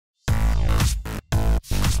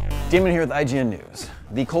Damon here with ign-news.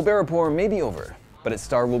 The Colbert Report may be over, but its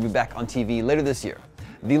star will be back on TV later this year.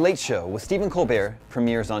 The Late Show with Stephen Colbert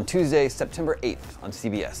premieres on Tuesday, September 8th on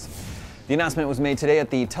CBS. The announcement was made today at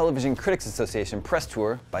the Television Critics Association press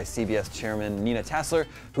tour by CBS Chairman Nina Tassler,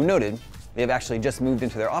 who noted they have actually just moved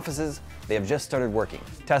into their offices, they have just started working.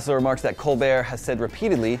 Tassler remarks that Colbert has said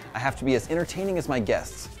repeatedly, "I have to be as entertaining as my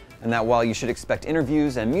guests," and that while you should expect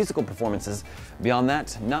interviews and musical performances, beyond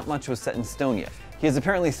that, not much was set in stone yet. He is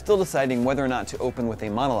apparently still deciding whether or not to open with a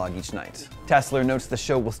monologue each night. Tassler notes the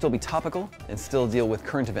show will still be topical and still deal with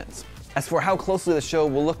current events. As for how closely the show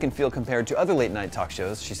will look and feel compared to other late-night talk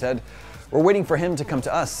shows, she said, "We're waiting for him to come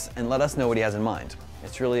to us and let us know what he has in mind.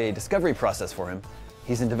 It's really a discovery process for him.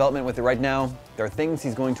 He's in development with it right now. There are things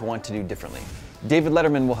he's going to want to do differently." David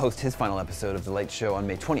Letterman will host his final episode of The Late Show on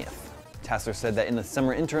May 20th. Tassler said that in the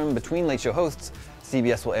summer interim between Late Show hosts,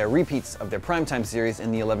 CBS will air repeats of their primetime series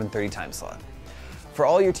in the 11:30 time slot. For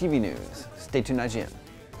all your TV news, stay tuned IGN.